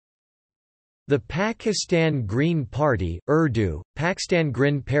The Pakistan Green Party Urdu, Pakistan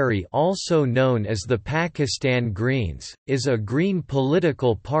Green Party, also known as the Pakistan Greens, is a green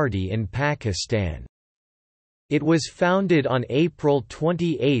political party in Pakistan. It was founded on April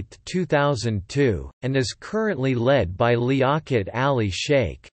 28, 2002, and is currently led by Liaquat Ali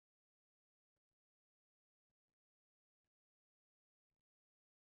Sheikh.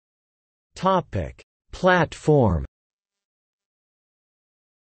 Platform.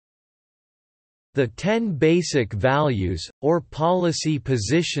 The 10 basic values, or policy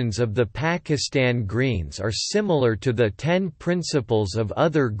positions of the Pakistan Greens are similar to the 10 principles of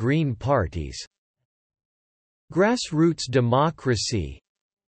other Green parties. Grassroots democracy,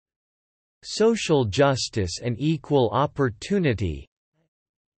 social justice and equal opportunity,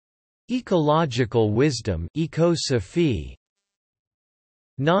 ecological wisdom, eco-safi,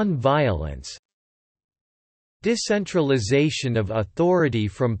 non-violence, decentralization of authority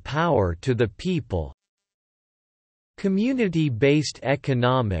from power to the people, community-based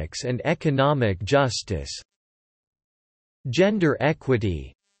economics and economic justice, gender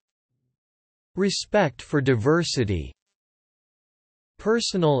equity, respect for diversity,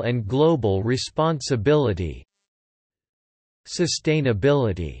 personal and global responsibility,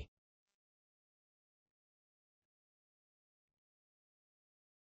 sustainability.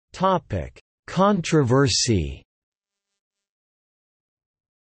 Controversy.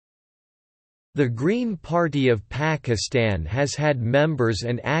 The Green Party of Pakistan has had members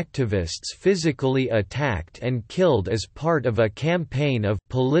and activists physically attacked and killed as part of a campaign of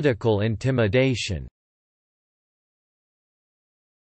political intimidation.